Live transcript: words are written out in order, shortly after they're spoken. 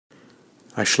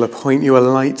I shall appoint you a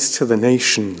light to the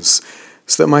nations,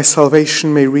 so that my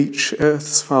salvation may reach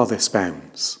earth's farthest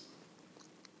bounds.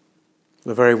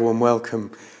 A very warm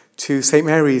welcome to St.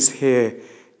 Mary's here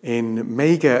in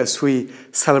Magor as we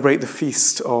celebrate the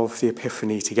feast of the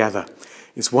Epiphany together.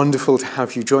 It's wonderful to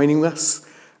have you joining us,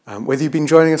 whether you've been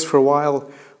joining us for a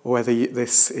while or whether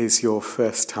this is your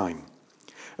first time.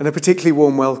 And a particularly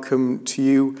warm welcome to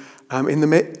you in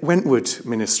the Wentwood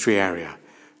ministry area,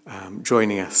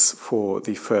 joining us for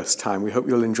the first time. We hope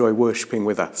you'll enjoy worshipping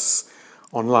with us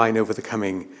online over the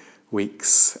coming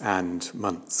weeks and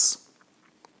months.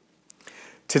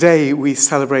 Today we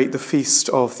celebrate the feast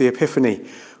of the Epiphany,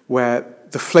 where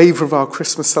the flavour of our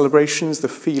Christmas celebrations, the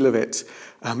feel of it,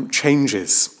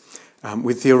 changes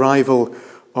with the arrival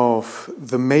of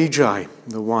the Magi,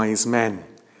 the wise men,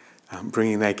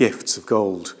 bringing their gifts of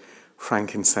gold,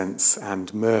 frankincense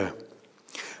and myrrh.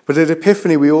 But at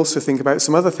Epiphany we also think about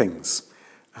some other things,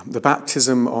 the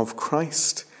baptism of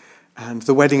Christ and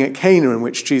the wedding at Cana in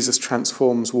which Jesus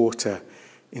transforms water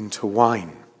into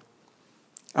wine.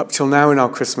 Up till now in our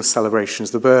Christmas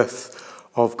celebrations, the birth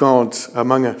of God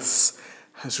among us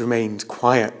has remained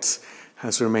quiet,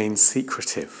 has remained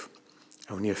secretive,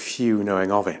 only a few knowing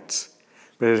of it.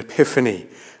 But at Epiphany,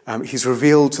 he's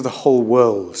revealed to the whole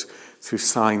world through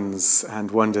signs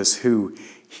and wonders who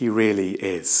he really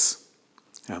is.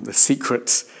 The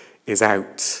secret is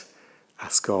out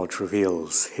as God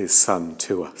reveals his Son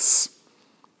to us.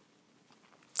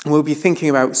 And we'll be thinking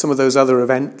about some of those other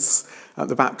events,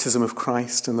 the baptism of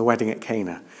Christ and the wedding at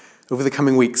Cana, over the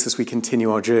coming weeks as we continue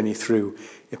our journey through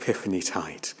Epiphany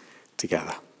Tide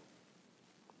together.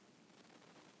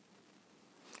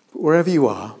 But wherever you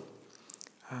are,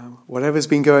 whatever's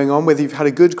been going on, whether you've had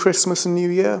a good Christmas and New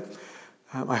Year,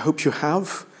 I hope you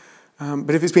have,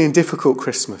 but if it's been a difficult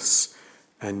Christmas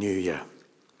and New Year,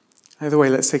 either way,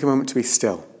 let's take a moment to be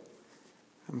still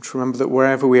and to remember that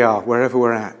wherever we are, wherever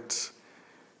we're at,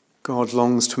 God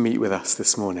longs to meet with us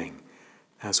this morning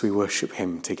as we worship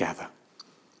him together.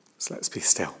 So let's be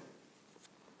still.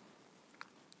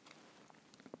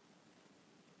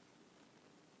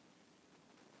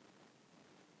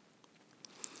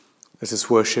 Let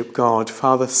us worship God,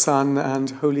 Father, Son,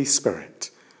 and Holy Spirit.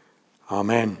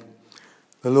 Amen.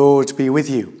 The Lord be with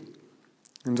you,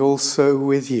 and also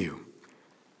with you.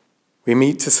 We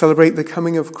meet to celebrate the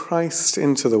coming of Christ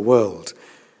into the world.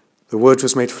 The Word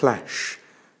was made flesh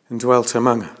and dwelt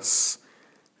among us,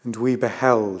 and we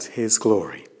beheld his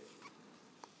glory.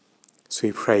 So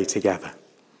we pray together.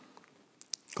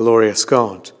 Glorious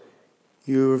God,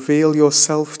 you reveal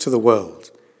yourself to the world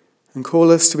and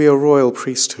call us to be a royal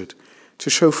priesthood, to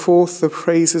show forth the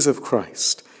praises of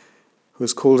Christ, who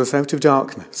has called us out of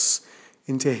darkness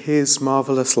into his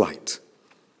marvelous light.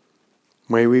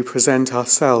 May we present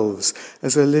ourselves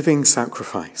as a living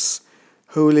sacrifice,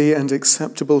 holy and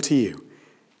acceptable to you,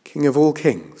 King of all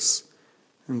kings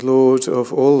and Lord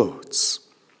of all lords.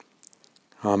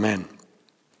 Amen.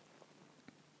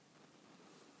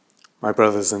 My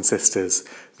brothers and sisters,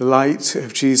 the light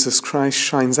of Jesus Christ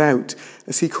shines out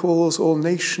as he calls all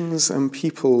nations and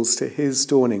peoples to his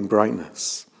dawning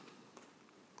brightness.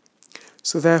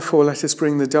 So therefore let us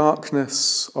bring the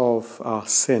darkness of our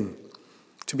sin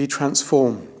to be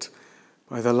transformed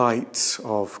by the light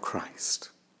of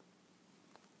Christ.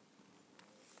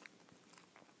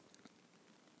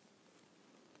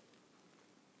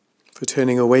 For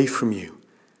turning away from you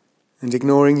and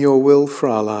ignoring your will for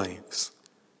our lives,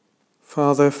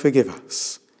 Father, forgive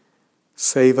us,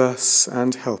 save us,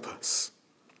 and help us.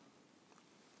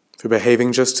 For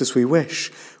behaving just as we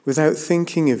wish without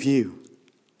thinking of you,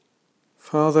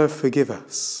 Father, forgive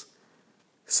us,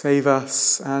 save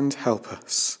us, and help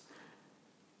us.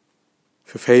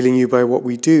 For failing you by what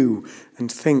we do and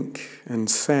think and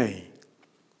say,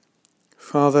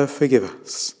 Father, forgive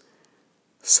us,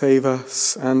 save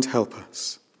us, and help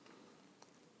us.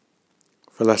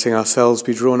 For letting ourselves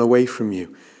be drawn away from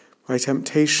you by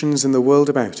temptations in the world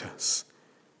about us,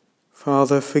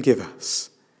 Father, forgive us,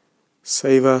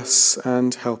 save us,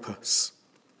 and help us.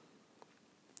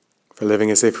 For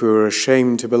living as if we were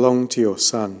ashamed to belong to your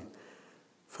Son,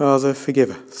 Father,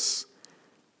 forgive us,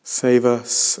 save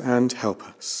us, and help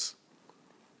us.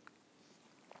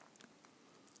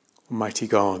 Almighty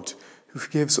God, who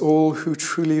forgives all who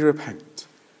truly repent,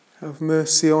 have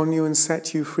mercy on you and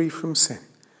set you free from sin,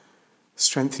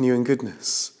 strengthen you in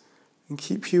goodness, and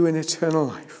keep you in eternal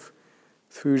life,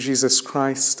 through Jesus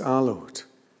Christ our Lord.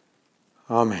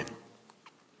 Amen.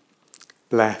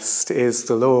 Blessed is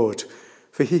the Lord,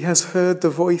 for he has heard the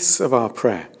voice of our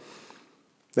prayer.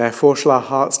 Therefore shall our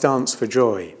hearts dance for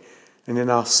joy, and in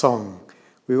our song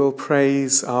we will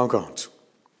praise our God.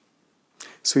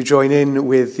 So we join in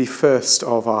with the first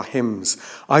of our hymns,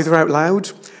 either out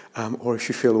loud or if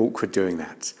you feel awkward doing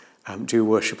that, do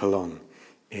worship along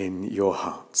in your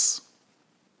hearts.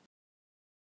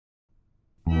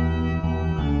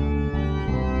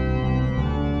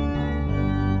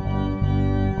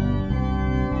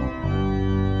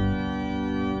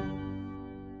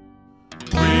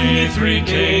 We three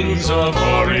kings of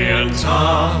Orient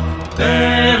are,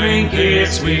 bearing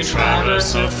gifts we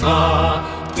traverse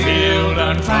afar. Field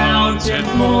and fountain,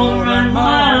 moor and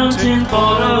mountain,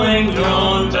 following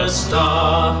yonder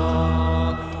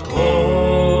star.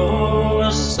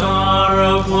 Oh, star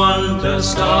of wonder,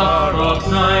 star of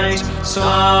night,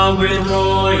 star with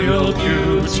royal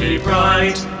beauty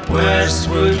bright,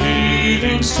 westward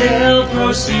leading, still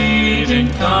proceeding,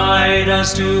 guide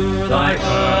us to thy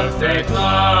perfect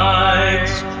light.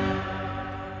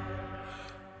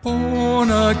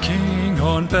 Born a king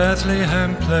on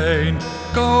Bethlehem plain,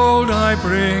 gold I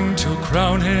bring to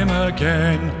crown him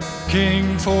again.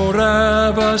 King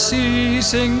forever,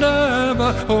 ceasing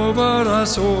never, over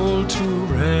us all to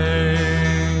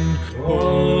reign.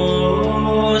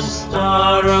 Oh,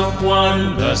 star of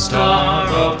wonder, star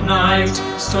of night,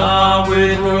 star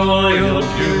with royal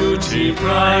beauty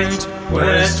bright,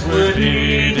 westward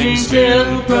leading,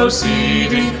 still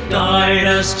proceeding, guide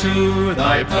us to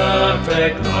thy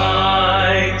perfect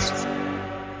light.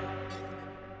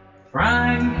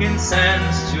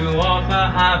 Frankincense to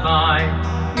offer have I,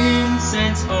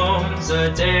 incense owns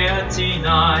a deity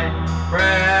nigh.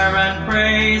 Prayer and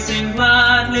praising,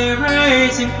 gladly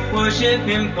raising, worship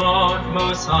him God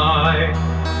most high.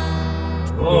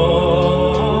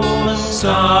 Oh,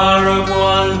 star of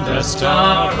wonder,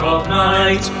 star of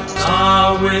night,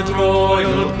 star with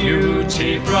royal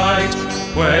beauty bright,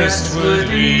 westward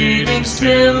leading,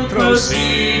 still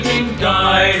proceeding,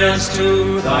 guide us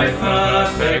to thy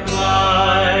perfect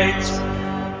light.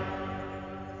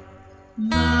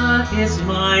 Love is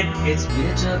light, its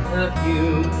bitter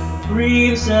perfume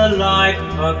breathes a life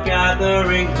of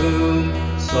gathering gloom.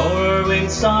 Sorrowing,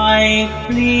 sighing,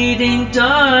 bleeding,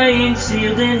 dying,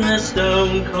 sealed in the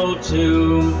stone-cold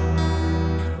tomb.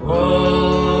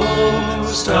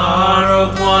 Oh, star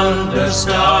of wonder,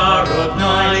 star of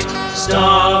night,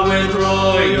 star with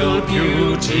royal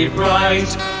beauty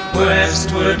bright,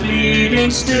 westward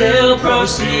leading, still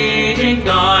proceeding,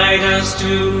 guide us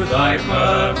to thy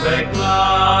perfect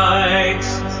light.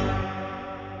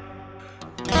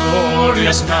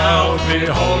 Glorious now,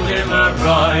 behold him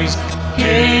arise,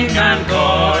 King and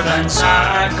God and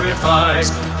sacrifice.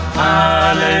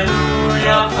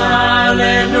 Hallelujah,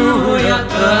 hallelujah,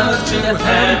 earth to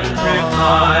heaven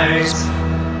replies.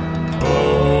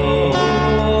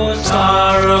 Oh,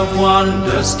 star of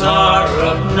wonder, star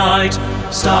of night,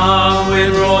 star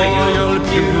with royal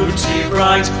beauty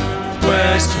bright,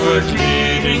 westward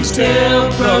leading, still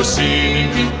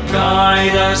proceeding,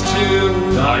 guide us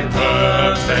to thy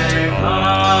perfect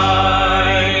light.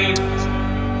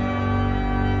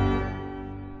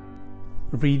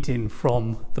 Reading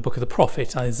from the book of the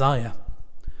prophet Isaiah.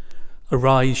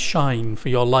 Arise, shine, for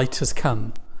your light has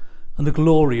come, and the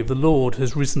glory of the Lord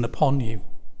has risen upon you.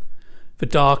 For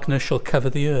darkness shall cover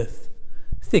the earth,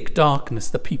 thick darkness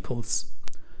the peoples.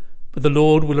 But the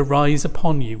Lord will arise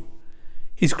upon you,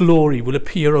 his glory will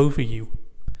appear over you.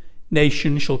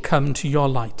 Nations shall come to your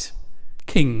light,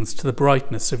 kings to the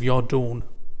brightness of your dawn.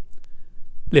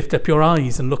 Lift up your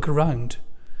eyes and look around.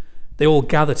 They all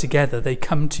gather together, they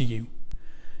come to you.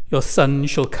 Your sons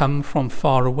shall come from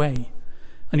far away,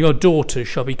 and your daughters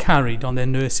shall be carried on their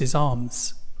nurses'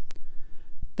 arms.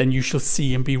 Then you shall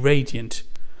see and be radiant.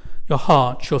 Your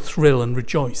heart shall thrill and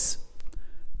rejoice,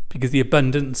 because the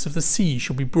abundance of the sea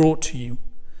shall be brought to you.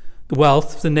 The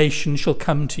wealth of the nations shall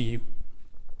come to you.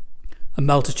 A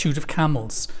multitude of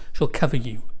camels shall cover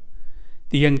you,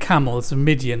 the young camels of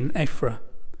Midian and Ephraim,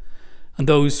 and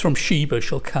those from Sheba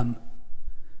shall come.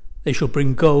 They shall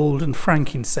bring gold and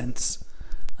frankincense,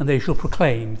 and they shall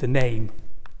proclaim the name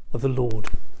of the Lord.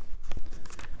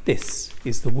 This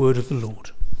is the word of the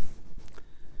Lord.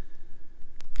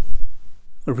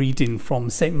 A reading from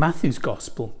St. Matthew's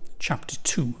Gospel, chapter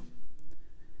 2.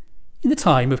 In the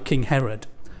time of King Herod,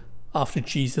 after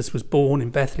Jesus was born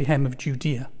in Bethlehem of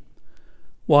Judea,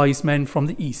 wise men from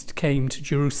the east came to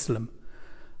Jerusalem,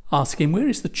 asking, "Where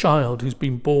is the child who's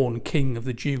been born King of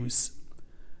the Jews?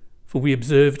 For we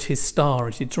observed his star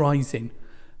at its rising,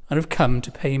 and have come to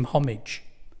pay him homage."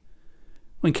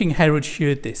 When King Herod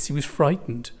heard this, he was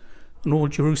frightened, and all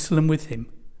Jerusalem with him.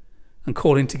 And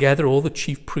calling together all the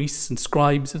chief priests and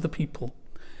scribes of the people,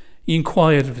 he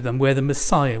inquired of them where the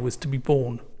Messiah was to be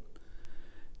born.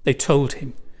 They told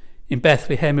him, "In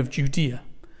Bethlehem of Judea,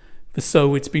 For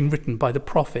so it's been written by the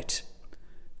prophet,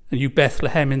 and you,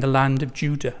 Bethlehem, in the land of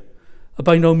Judah, are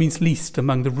by no means least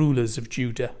among the rulers of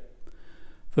Judah.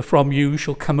 For from you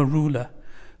shall come a ruler,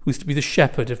 who is to be the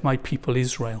shepherd of my people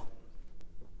Israel.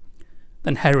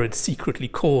 Then Herod secretly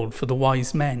called for the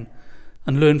wise men,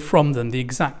 and learned from them the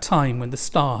exact time when the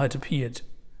star had appeared.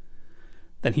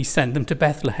 Then he sent them to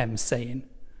Bethlehem, saying,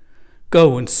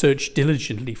 Go and search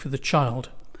diligently for the child,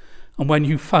 and when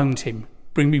you found him,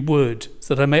 bring me word,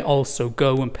 so that I may also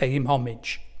go and pay him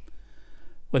homage.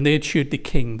 When they had cheered the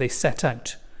king, they set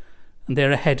out, and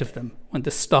there ahead of them went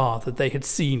the star that they had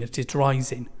seen at its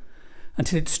rising,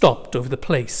 until it stopped over the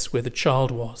place where the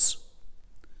child was.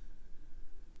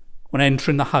 When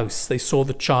entering the house, they saw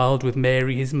the child with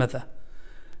Mary his mother,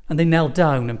 and they knelt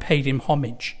down and paid him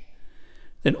homage.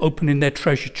 Then opening their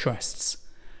treasure chests,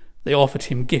 they offered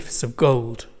him gifts of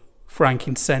gold,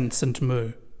 frankincense and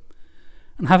myrrh.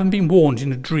 And having been warned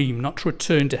in a dream not to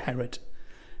return to Herod,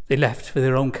 they left for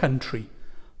their own country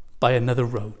by another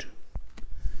road.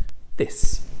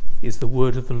 This is the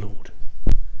word of the Lord.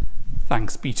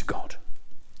 Thanks be to God.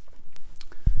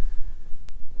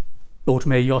 Lord,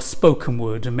 may your spoken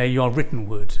word and may your written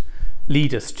word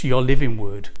lead us to your living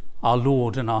word, our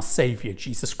Lord and our Saviour,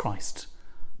 Jesus Christ.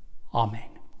 Amen.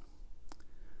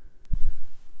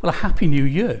 Well, a happy new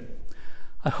year.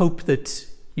 I hope that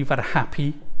you've had a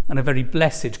happy and a very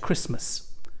blessed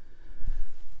Christmas.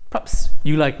 Perhaps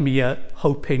you, like me, are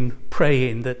hoping,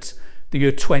 praying that the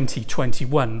year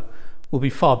 2021 will be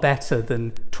far better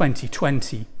than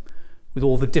 2020, with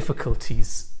all the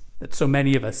difficulties that so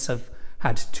many of us have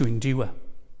had to endure.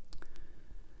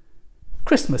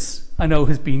 Christmas, I know,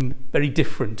 has been very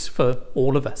different for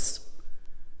all of us.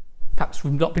 Perhaps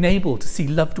we've not been able to see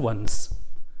loved ones,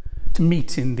 to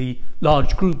meet in the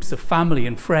large groups of family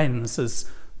and friends as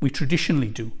we traditionally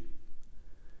do.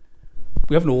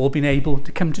 We haven't all been able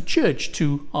to come to church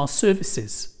to our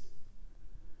services.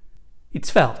 It's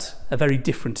felt a very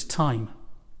different time.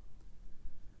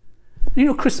 You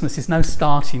know, Christmas is now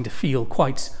starting to feel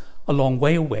quite a long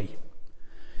way away.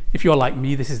 If you're like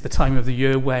me, this is the time of the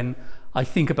year when I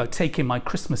think about taking my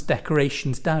Christmas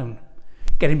decorations down,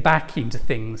 getting back into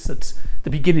things at the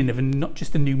beginning of not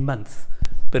just a new month,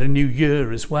 but a new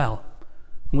year as well,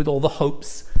 and with all the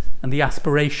hopes and the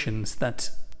aspirations that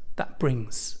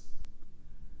brings.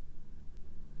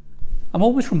 I'm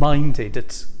always reminded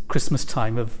at Christmas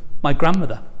time of my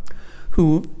grandmother,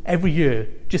 who every year,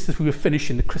 just as we were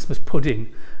finishing the Christmas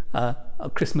pudding, a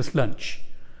Christmas lunch,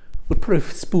 would put a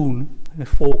spoon and a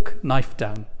fork, knife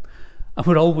down, and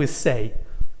would always say,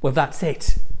 well, that's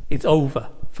it. It's over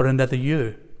for another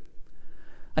year.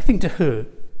 I think to her,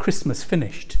 Christmas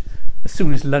finished as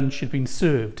soon as lunch had been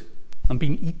served and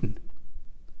been eaten.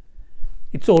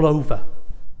 It's all over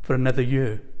for another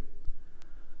year.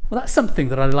 Well, that's something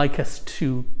that I'd like us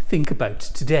to think about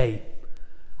today,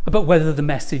 about whether the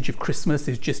message of Christmas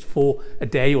is just for a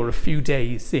day or a few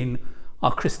days in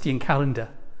our Christian calendar,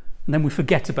 and then we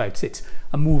forget about it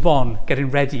and move on, getting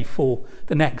ready for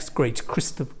the next great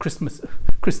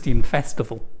Christian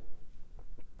festival.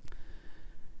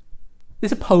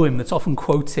 There's a poem that's often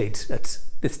quoted at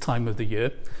this time of the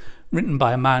year, written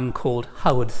by a man called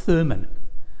Howard Thurman.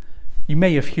 You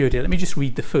may have heard it. Let me just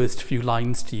read the first few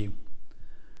lines to you.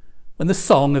 When the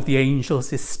song of the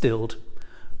angels is stilled,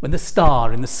 when the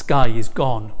star in the sky is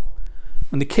gone,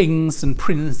 when the kings and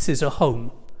princes are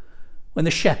home, when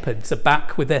the shepherds are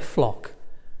back with their flock,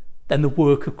 then the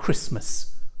work of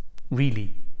Christmas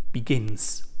really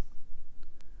begins.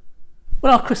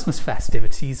 Well, our Christmas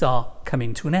festivities are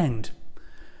coming to an end,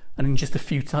 and in just a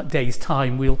few days'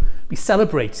 time we'll be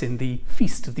celebrating the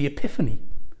Feast of the Epiphany,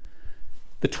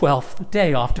 the 12th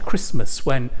day after Christmas,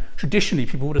 when traditionally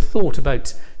people would have thought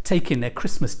about taking their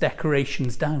Christmas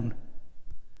decorations down.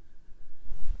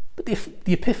 But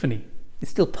the Epiphany is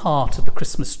still part of the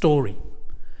Christmas story,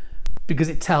 because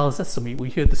it tells us, and we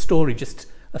heard the story just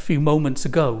a few moments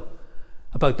ago,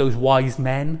 about those wise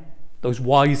men, those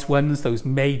wise ones, those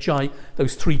Magi,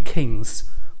 those three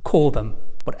kings. Call them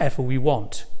whatever we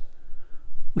want.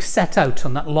 We set out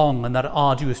on that long and that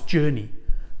arduous journey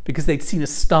because they'd seen a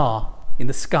star in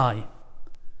the sky,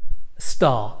 a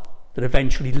star that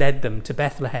eventually led them to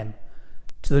Bethlehem,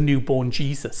 to the newborn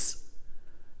Jesus.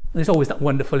 And there's always that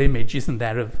wonderful image, isn't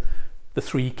there, of the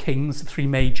three kings, the three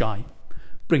Magi,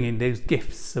 bringing those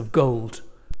gifts of gold,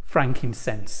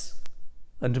 frankincense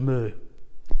and myrrh.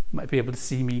 You might be able to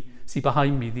see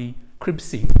behind me the crib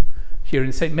scene here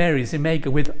in St. Mary's in Magor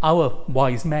with our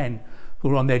wise men who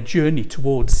are on their journey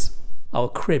towards our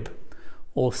crib,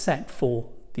 all set for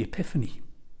the Epiphany.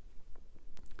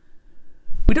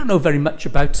 We don't know very much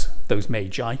about those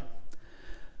Magi,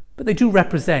 but they do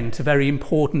represent a very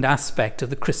important aspect of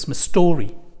the Christmas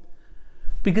story,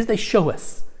 because they show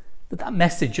us that that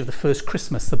message of the first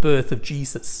Christmas, the birth of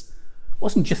Jesus,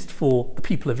 wasn't just for the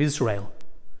people of Israel,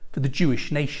 for the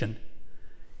Jewish nation.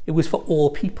 It was for all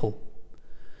people.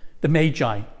 The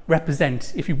Magi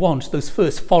represent, if you want, those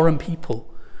first foreign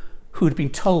people who had been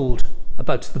told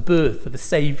about the birth of a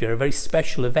Saviour, a very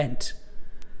special event,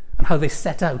 and how they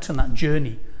set out on that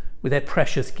journey with their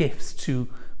precious gifts to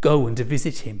go and to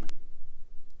visit him.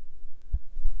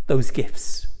 Those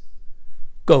gifts,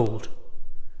 gold,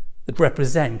 that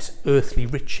represent earthly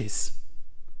riches,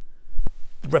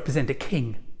 that represent a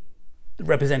king, that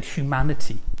represent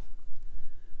humanity.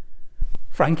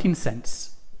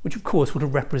 Frankincense, which of course would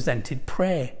have represented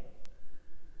prayer,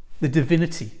 the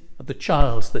divinity of the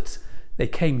child that they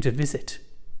came to visit.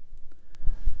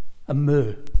 And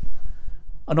myrrh,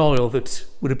 an oil that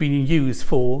would have been used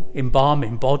for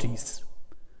embalming bodies.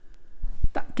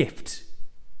 That gift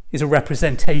is a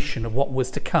representation of what was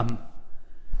to come,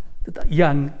 that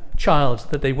young child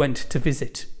that they went to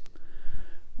visit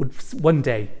would one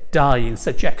day die in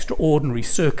such extraordinary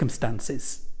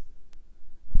circumstances,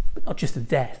 but not just a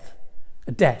death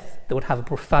that would have a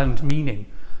profound meaning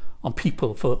on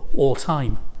people for all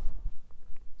time.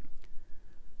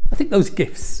 I think those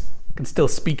gifts can still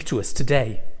speak to us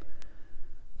today.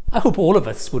 I hope all of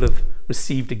us would have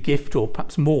received a gift or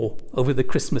perhaps more over the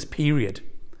Christmas period.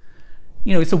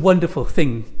 You know, it's a wonderful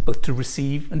thing both to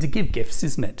receive and to give gifts,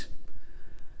 isn't it?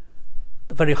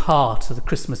 The very heart of the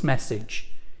Christmas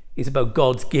message is about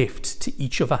God's gift to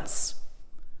each of us.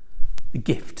 The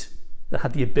gift that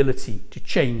had the ability to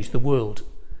change the world.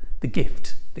 The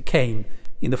gift that came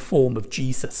in the form of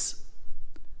Jesus.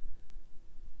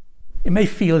 It may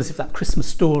feel as if that Christmas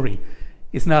story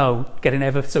is now getting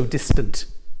ever so distant.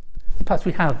 Perhaps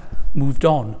we have moved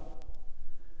on.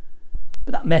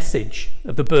 But that message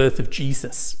of the birth of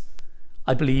Jesus,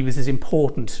 I believe, is as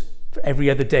important for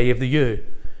every other day of the year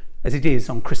as it is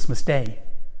on Christmas Day.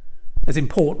 As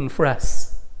important for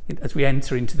us as we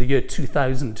enter into the year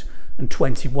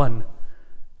 2021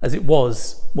 as it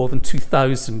was more than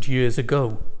 2,000 years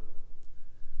ago.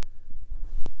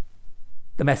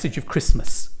 The message of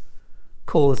Christmas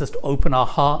calls us to open our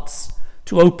hearts,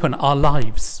 to open our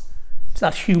lives to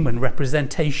that human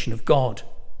representation of God,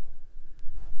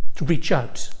 to reach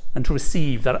out and to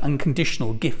receive that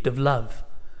unconditional gift of love,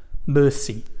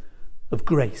 mercy, of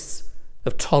grace,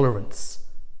 of tolerance,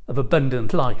 of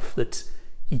abundant life that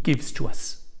he gives to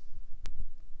us.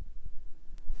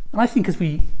 And I think as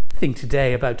we think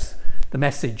today about the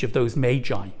message of those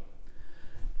Magi,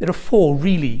 there are four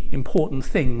really important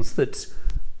things that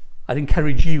I'd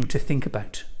encourage you to think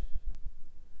about.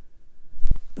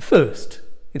 The first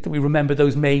is that we remember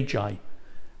those Magi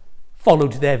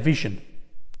followed their vision,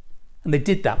 and they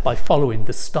did that by following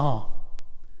the star.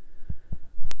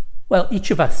 Well,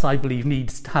 each of us, I believe,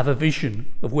 needs to have a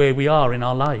vision of where we are in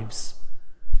our lives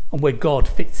and where God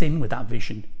fits in with that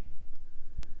vision.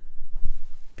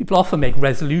 People often make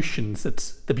resolutions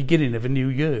at the beginning of a new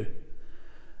year.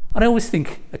 And I always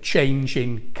think a change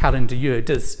in calendar year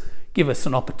does give us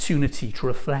an opportunity to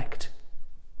reflect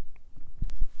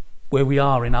where we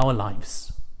are in our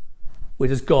lives. Where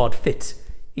does God fit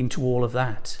into all of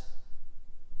that?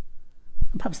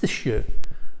 And perhaps this year,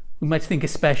 we might think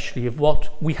especially of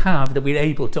what we have that we're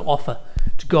able to offer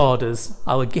to God as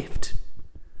our gift.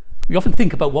 We often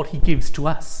think about what he gives to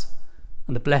us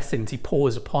and the blessings he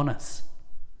pours upon us.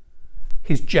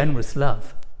 His generous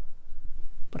love.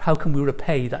 But how can we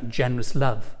repay that generous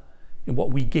love in what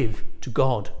we give to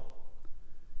God?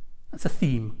 That's a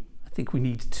theme I think we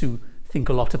need to think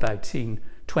a lot about in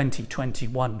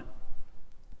 2021.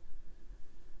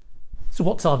 So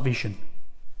what's our vision?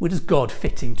 Where does God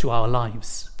fit into our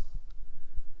lives?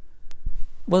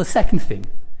 Well, the second thing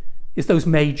is those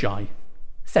Magi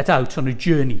set out on a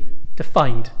journey to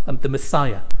find the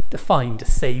Messiah, to find a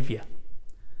Saviour.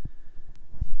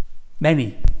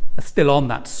 Many are still on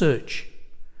that search.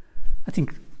 I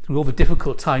think through all the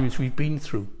difficult times we've been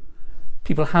through,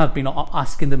 people have been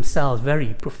asking themselves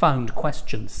very profound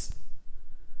questions.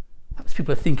 Perhaps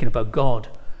people are thinking about God,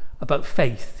 about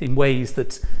faith in ways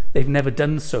that they've never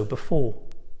done so before.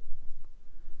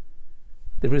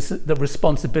 There is the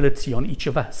responsibility on each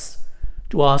of us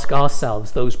to ask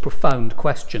ourselves those profound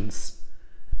questions,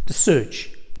 to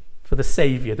search for the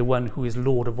Saviour, the one who is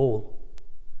Lord of all.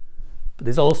 But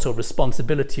there's also a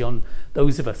responsibility on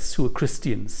those of us who are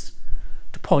Christians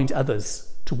to point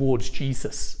others towards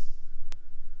Jesus.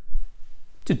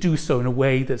 To do so in a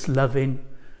way that's loving,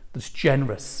 that's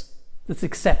generous, that's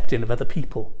accepting of other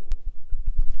people.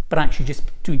 But actually just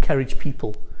to encourage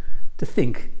people to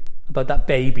think about that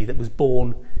baby that was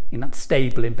born in that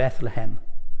stable in Bethlehem,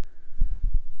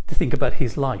 to think about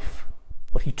his life,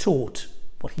 what he taught,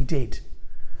 what he did,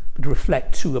 but to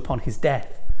reflect too upon his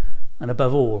death and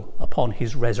above all upon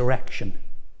his resurrection.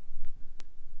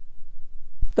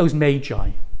 Those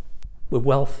Magi were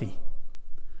wealthy.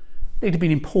 They'd have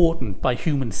been important by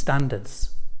human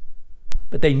standards,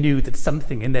 but they knew that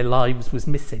something in their lives was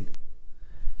missing.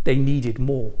 They needed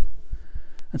more.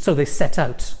 And so they set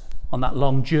out on that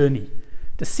long journey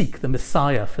to seek the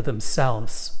Messiah for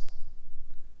themselves.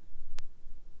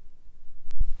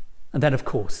 And then, of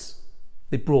course,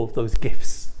 they brought those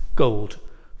gifts: gold,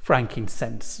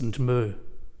 frankincense, and myrrh.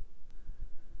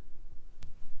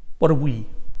 What are we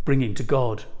bringing to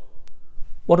God?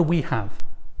 What do we have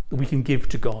that we can give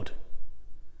to God?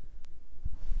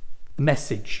 The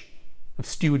message of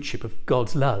stewardship of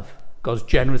God's love, God's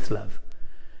generous love,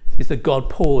 is that God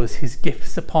pours his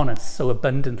gifts upon us so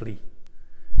abundantly.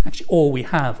 Actually, all we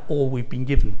have, all we've been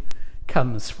given,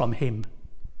 comes from him.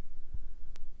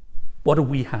 What do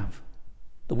we have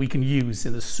that we can use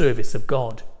in the service of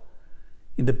God,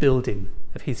 in the building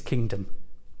of his kingdom?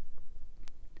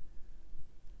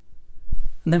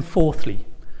 And then fourthly,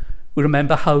 we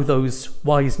remember how those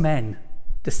wise men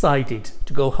decided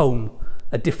to go home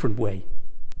a different way.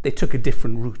 They took a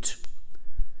different route.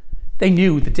 They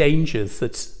knew the dangers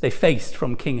that they faced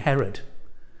from King Herod,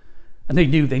 and they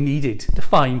knew they needed to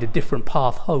find a different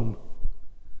path home.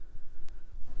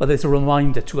 Well, there's a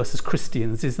reminder to us as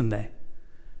Christians, isn't there,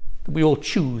 that we all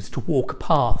choose to walk a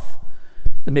path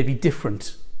that may be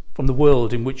different from the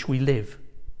world in which we live,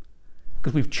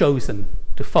 because we've chosen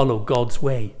to follow God's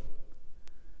way,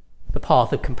 the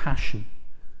path of compassion,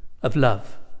 of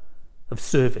love, of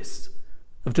service,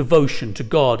 of devotion to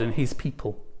God and his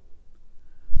people.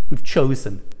 We've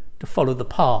chosen to follow the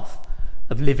path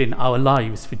of living our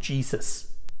lives for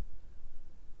Jesus,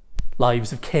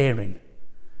 lives of caring,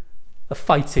 of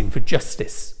fighting for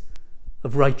justice,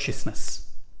 of righteousness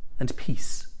and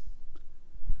peace.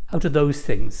 How do those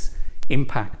things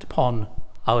impact upon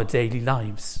our daily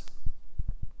lives?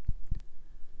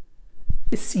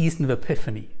 This season of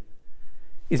Epiphany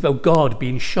is about God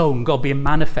being shown, God being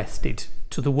manifested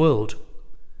to the world.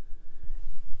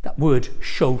 That word,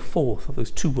 show forth, are those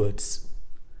two words.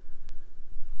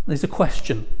 And there's a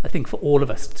question, I think, for all of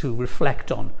us to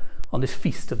reflect on this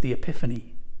feast of the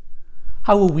Epiphany.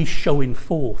 How are we showing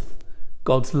forth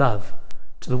God's love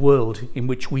to the world in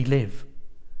which we live?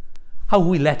 How are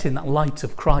we letting that light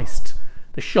of Christ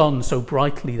that shone so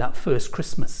brightly that first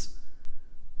Christmas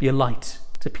be a light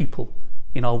to people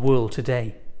in our world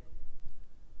today?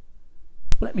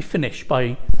 Let me finish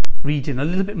by reading a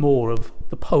little bit more of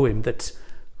the poem that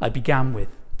I began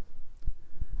with.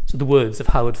 So the words of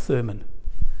Howard Thurman.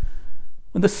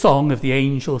 When the song of the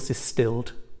angels is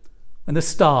stilled, when the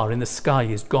star in the sky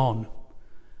is gone,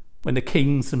 when the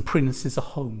kings and princes are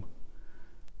home,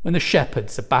 when the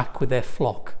shepherds are back with their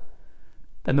flock,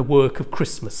 then the work of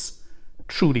Christmas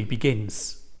truly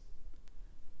begins.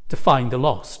 To find the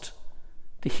lost,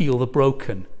 to heal the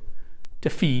broken, to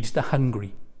feed the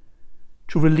hungry,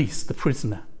 to release the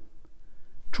prisoner,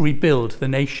 to rebuild the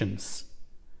nations,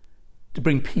 to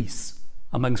bring peace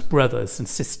amongst brothers and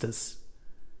sisters,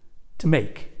 to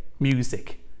make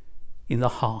music in the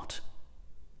heart.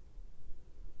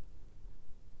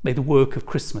 May the work of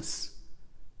Christmas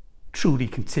truly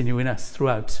continue in us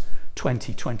throughout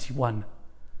 2021,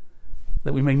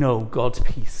 that we may know God's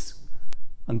peace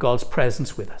and God's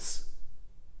presence with us.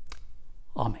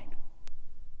 Amen.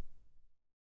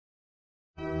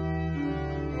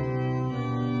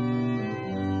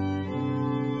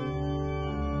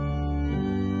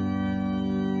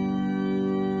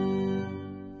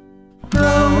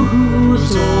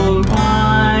 Whose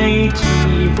almighty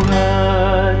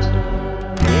word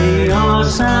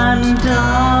chaos and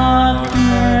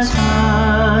darkness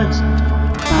heard,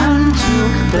 and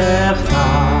took their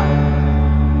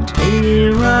flight.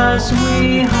 Hear us,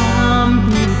 we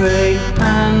humbly pray,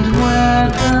 and where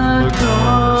the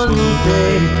gospel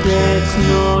day gets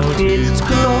not its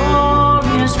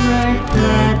glorious ray,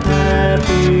 let there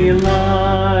be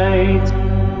light.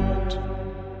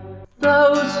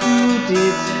 Those who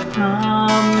didst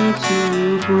come to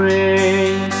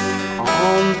bring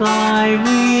on thy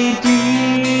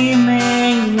redeeming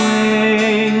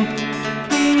wing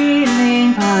healing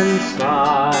and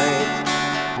sight,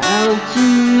 help to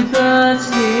the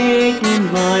sick in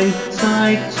mind,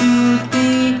 sight to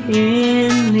the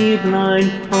inly blind.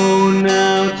 Oh,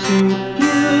 now to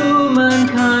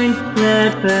humankind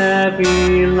let there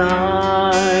be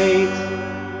light.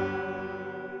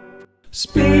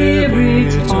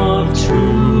 Spirit of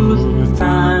truth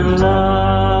and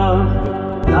love,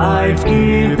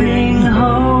 life-giving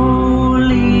hope,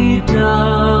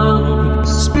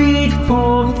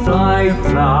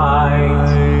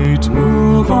 light.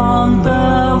 Move on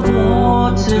the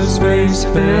water space,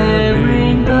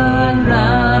 bearing the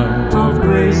lamp of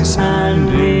grace, and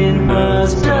in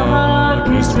earth's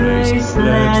darkest place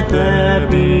let there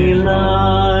be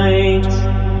light.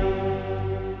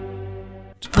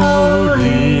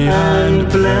 Holy and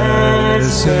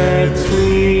blessed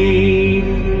three,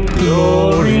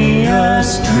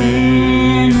 glorious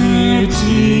Trinity,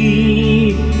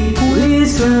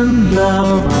 wisdom,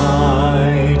 love,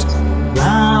 light,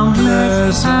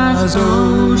 boundless as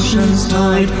ocean's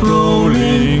tide,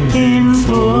 rolling in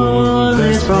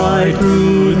fullest pride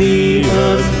through the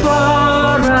earth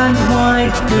far and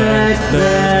wide, let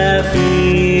there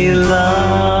be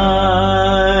light.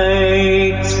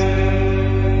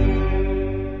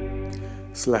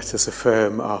 So let us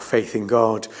affirm our faith in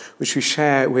God, which we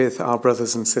share with our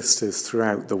brothers and sisters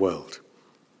throughout the world.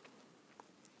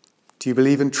 Do you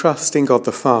believe and trust in God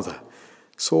the Father,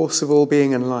 source of all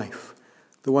being and life,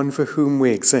 the one for whom we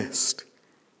exist?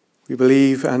 We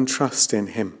believe and trust in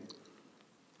him.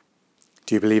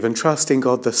 Do you believe and trust in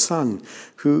God the Son,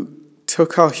 who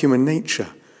took our human nature,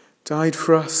 died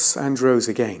for us and rose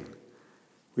again?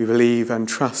 We believe and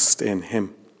trust in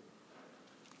him.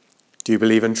 Do you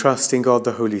believe and trust in God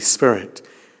the Holy Spirit,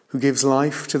 who gives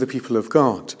life to the people of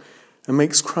God and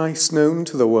makes Christ known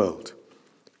to the world?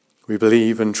 We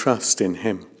believe and trust in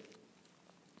him.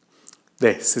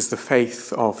 This is the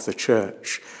faith of the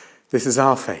Church. This is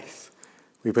our faith.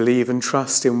 We believe and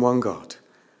trust in one God,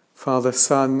 Father,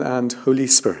 Son, and Holy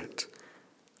Spirit.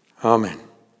 Amen.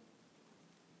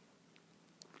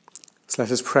 So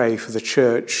let us pray for the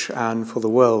Church and for the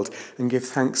world and give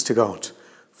thanks to God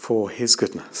for his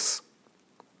goodness.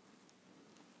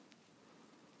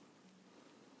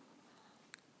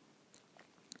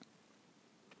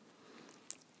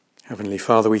 Heavenly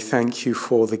Father, we thank you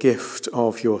for the gift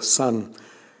of your Son,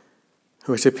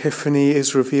 who at Epiphany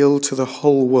is revealed to the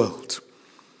whole world,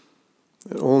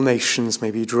 that all nations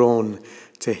may be drawn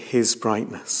to his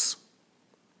brightness.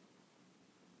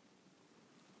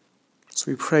 So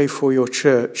we pray for your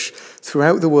Church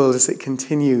throughout the world as it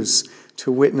continues to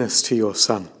witness to your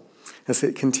Son, as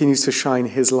it continues to shine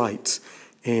his light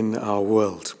in our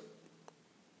world.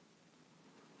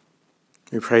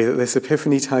 We pray that this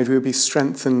Epiphany tide will be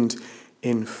strengthened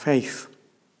in faith.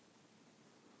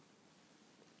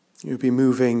 You'll be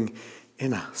moving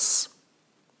in us.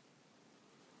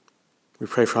 We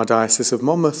pray for our Diocese of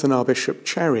Monmouth and our Bishop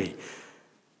Cherry,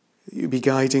 that you'll be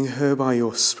guiding her by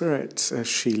your Spirit as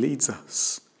she leads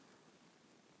us.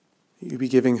 You'll be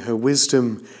giving her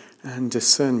wisdom and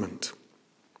discernment.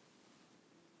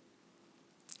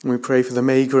 And we pray for the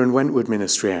Magor and Wentwood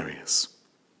ministry areas.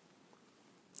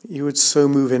 You would so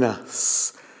move in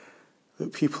us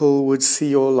that people would see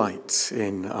your light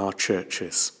in our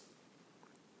churches.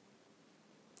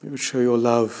 You would show your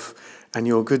love and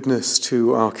your goodness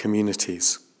to our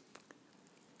communities.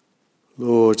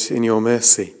 Lord, in your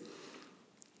mercy,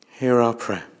 hear our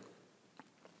prayer.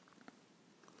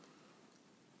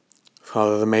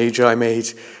 Father, the Magi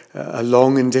made a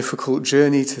long and difficult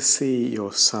journey to see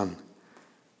your Son.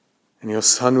 And your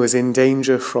Son was in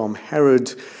danger from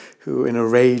Herod, who in a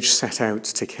rage set out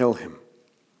to kill him.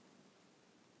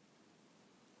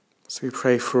 So we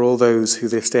pray for all those who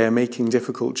this day are making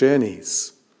difficult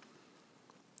journeys,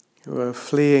 who are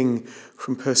fleeing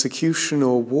from persecution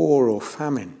or war or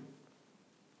famine.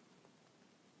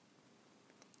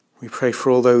 We pray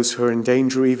for all those who are in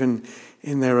danger even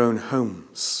in their own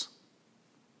homes.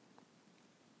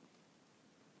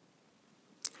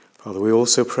 Father, we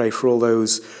also pray for all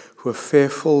those who are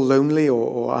fearful, lonely,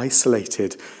 or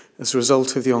isolated as a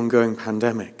result of the ongoing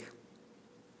pandemic.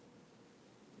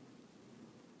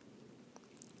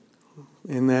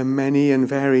 In their many and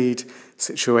varied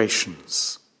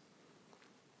situations,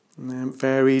 in their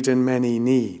varied and many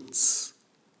needs,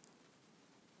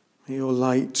 may your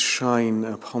light shine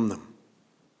upon them.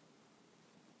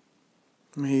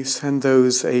 May you send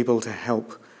those able to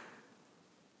help,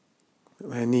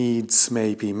 that their needs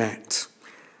may be met,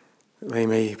 that they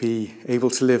may be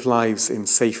able to live lives in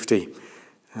safety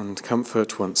and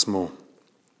comfort once more.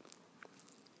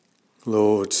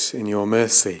 Lord, in your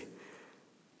mercy,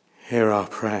 hear our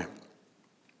prayer.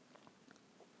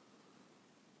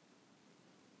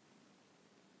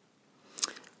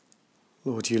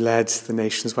 Lord, you led the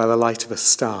nations by the light of a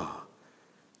star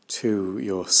to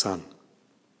your Son.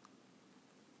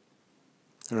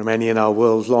 There are many in our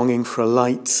world longing for a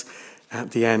light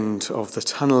at the end of the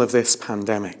tunnel of this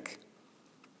pandemic.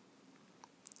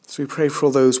 So we pray for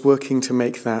all those working to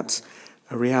make that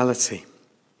a reality,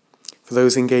 for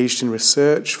those engaged in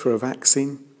research for a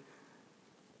vaccine,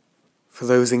 for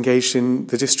those engaged in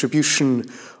the distribution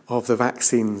of the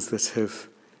vaccines that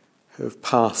have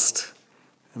passed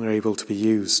and are able to be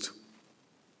used.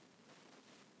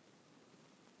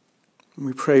 And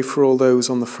we pray for all those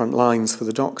on the front lines, for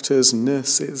the doctors and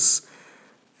nurses,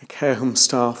 the care home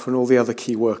staff and all the other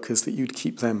key workers, that you'd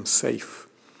keep them safe.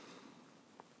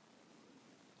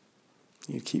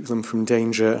 You'd keep them from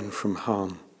danger and from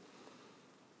harm.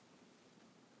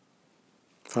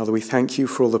 Father, we thank you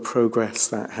for all the progress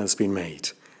that has been made.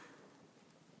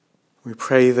 We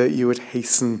pray that you would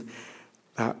hasten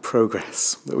that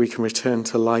progress, that we can return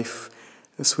to life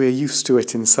as we are used to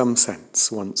it in some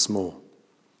sense once more.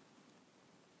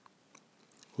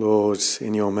 Lord,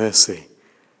 in your mercy,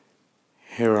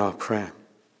 hear our prayer.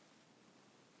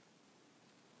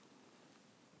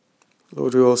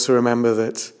 Lord, we also remember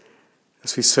that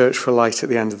as we search for light at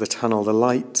the end of the tunnel, the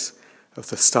light of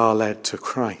the star led to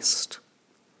Christ.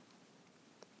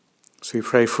 So we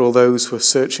pray for all those who are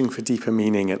searching for deeper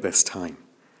meaning at this time,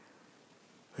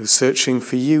 those searching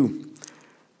for you,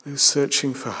 those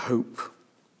searching for hope.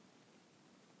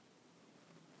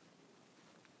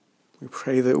 We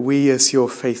pray that we, as your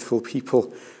faithful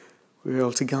people, will be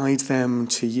able to guide them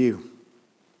to you.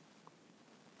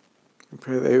 We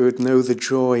pray that they would know the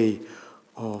joy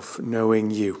of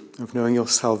knowing you, of knowing your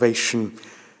salvation,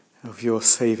 of your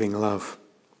saving love.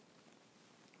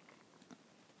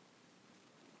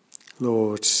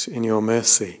 Lord, in your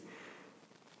mercy,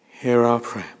 hear our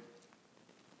prayer.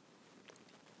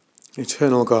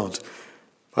 Eternal God,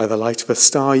 by the light of a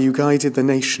star you guided the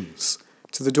nations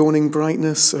to the dawning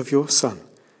brightness of your Son,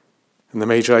 and the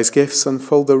Magi's gifts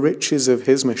unfold the riches of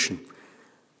his mission.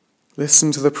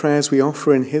 Listen to the prayers we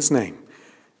offer in his name,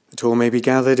 that all may be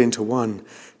gathered into one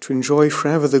to enjoy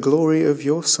forever the glory of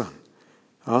your Son,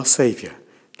 our Saviour,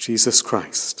 Jesus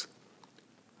Christ.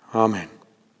 Amen.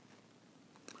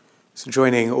 So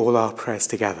joining all our prayers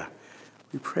together,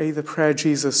 we pray the prayer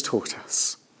Jesus taught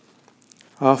us.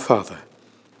 Our Father,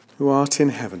 who art in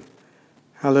heaven,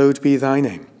 hallowed be thy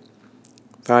name.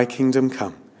 Thy kingdom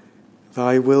come,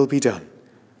 thy will be done,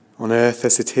 on earth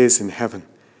as it is in heaven.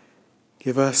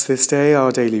 Give us this day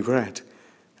our daily bread,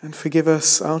 and forgive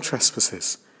us our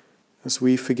trespasses, as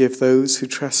we forgive those who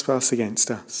trespass against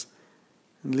us.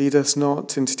 And lead us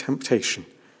not into temptation,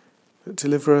 but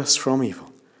deliver us from evil.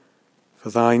 For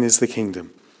thine is the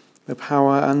kingdom, the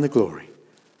power and the glory,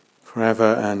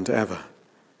 forever and ever.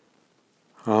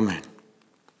 Amen.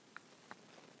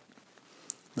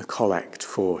 The collect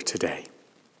for today.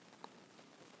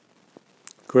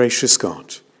 Gracious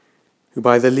God, who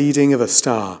by the leading of a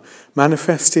star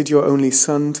manifested your only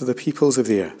Son to the peoples of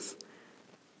the earth,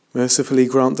 mercifully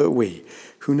grant that we,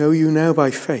 who know you now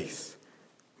by faith,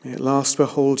 may at last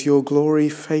behold your glory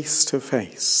face to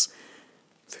face,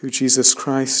 through Jesus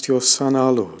Christ, your Son,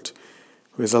 our Lord,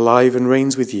 who is alive and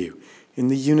reigns with you in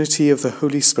the unity of the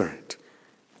Holy Spirit,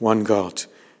 one God,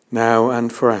 now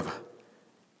and forever.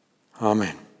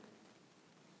 Amen.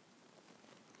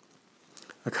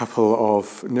 A couple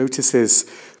of notices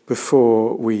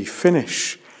before we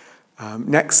finish.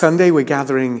 Next Sunday, we're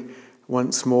gathering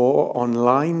once more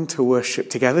online to worship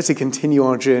together, to continue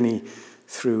our journey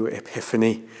through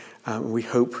Epiphany. We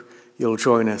hope you'll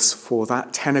join us for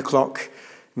that 10 o'clock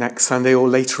next Sunday, or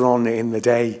later on in the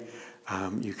day.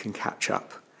 You can catch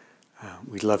up.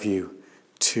 We'd love you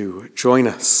to join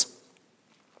us.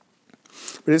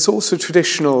 But it's also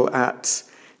traditional at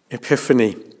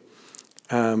Epiphany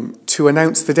to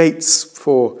announce the dates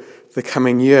for the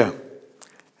coming year.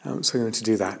 So I'm going to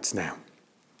do that now.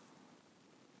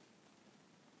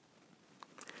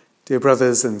 Dear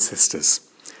brothers and sisters,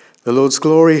 the Lord's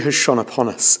glory has shone upon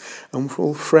us and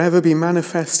will forever be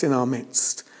manifest in our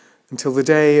midst until the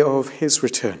day of his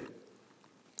return.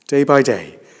 Day by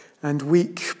day and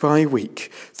week by week,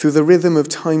 through the rhythm of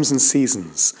times and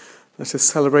seasons, let us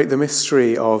celebrate the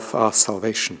mystery of our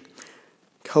salvation,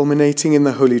 culminating in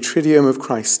the Holy Triduum of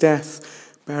Christ's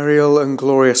death, burial, and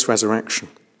glorious resurrection,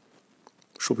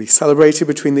 which will be celebrated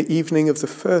between the evening of the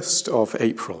 1st of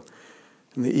April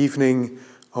and the evening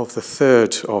of the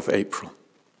 3rd of April.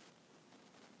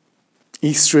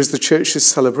 Easter is the Church's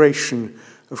celebration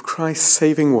of Christ's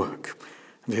saving work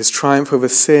and his triumph over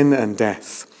sin and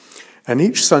death. And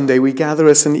each Sunday we gather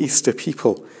as an Easter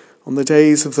people on the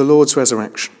days of the Lord's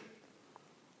resurrection.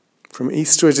 From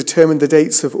Easter are determined the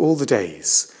dates of all the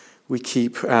days we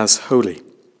keep as holy.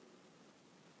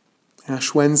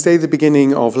 Ash Wednesday, the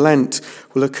beginning of Lent,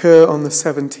 will occur on the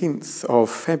 17th of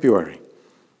February.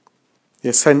 The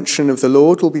Ascension of the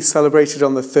Lord will be celebrated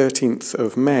on the 13th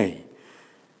of May.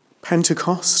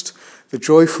 Pentecost, the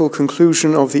joyful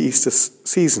conclusion of the Easter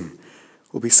season,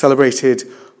 will be celebrated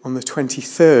on the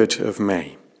 23rd of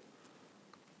May.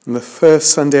 And the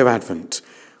first Sunday of Advent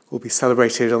will be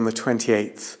celebrated on the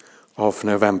 28th of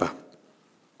November.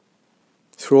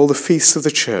 Through all the feasts of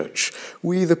the Church,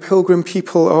 we, the pilgrim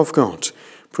people of God,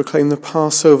 proclaim the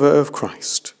Passover of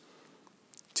Christ.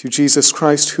 To Jesus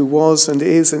Christ, who was and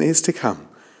is to come,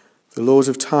 the Lord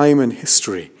of time and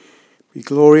history, be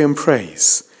glory and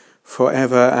praise for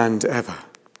ever and ever.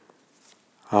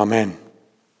 Amen.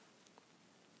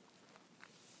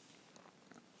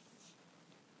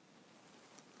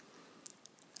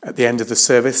 At the end of the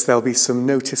service, there'll be some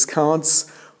notice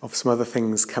cards of some other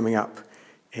things coming up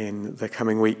in the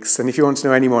coming weeks. And if you want to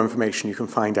know any more information, you can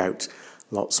find out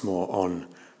lots more on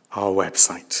our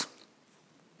website.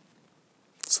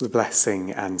 So the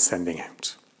blessing and sending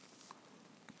out.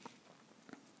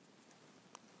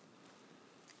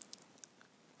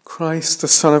 Christ, the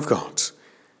Son of God,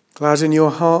 gladden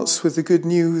your hearts with the good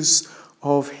news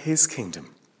of his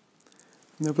kingdom.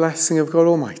 And the blessing of God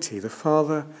Almighty, the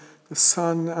Father, the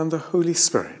Son, and the Holy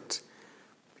Spirit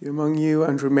be among you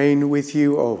and remain with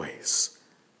you always.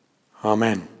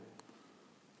 Amen.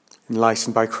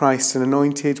 Enlightened by Christ and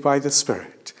anointed by the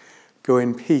Spirit, go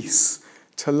in peace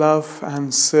to love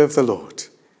and serve the Lord.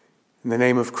 In the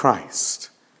name of Christ.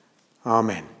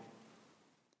 Amen.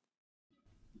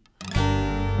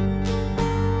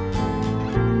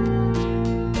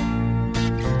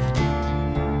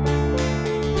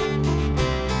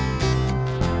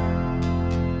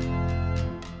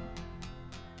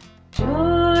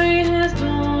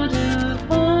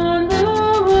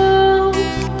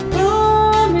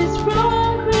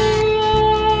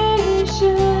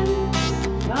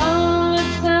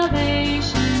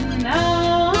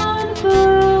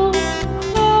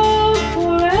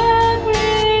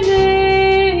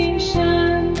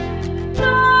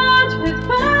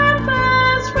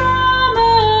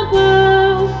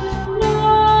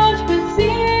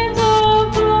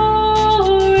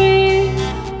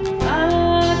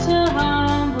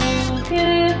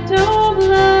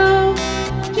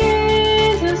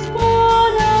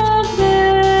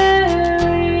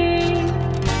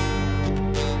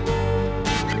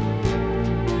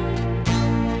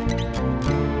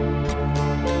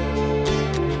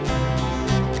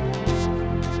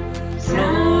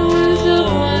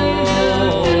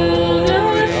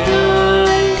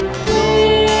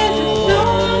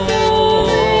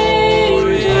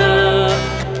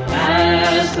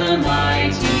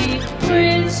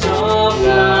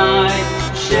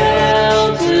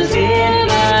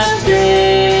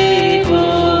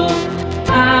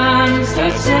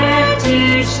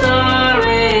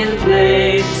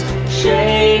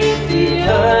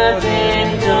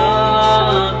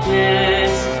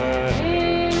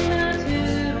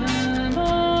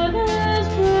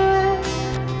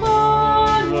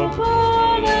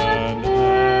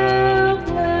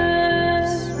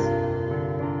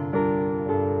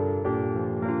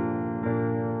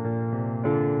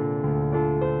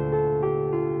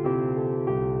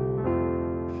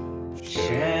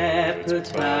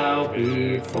 Shepherds bow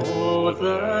before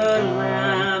the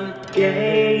Lamb,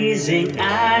 gazing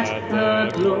at the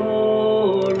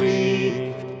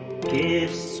glory.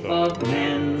 Gifts of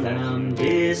men down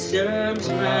distant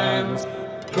lands,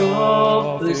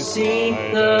 prophecy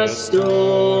the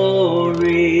story.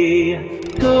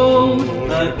 Gold,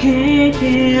 a king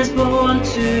is born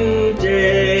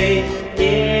today,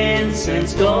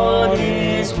 incense God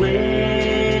is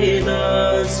with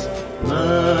us.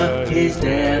 His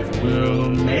death will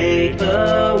make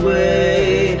a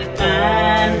way,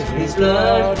 and his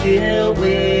blood he'll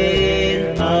win.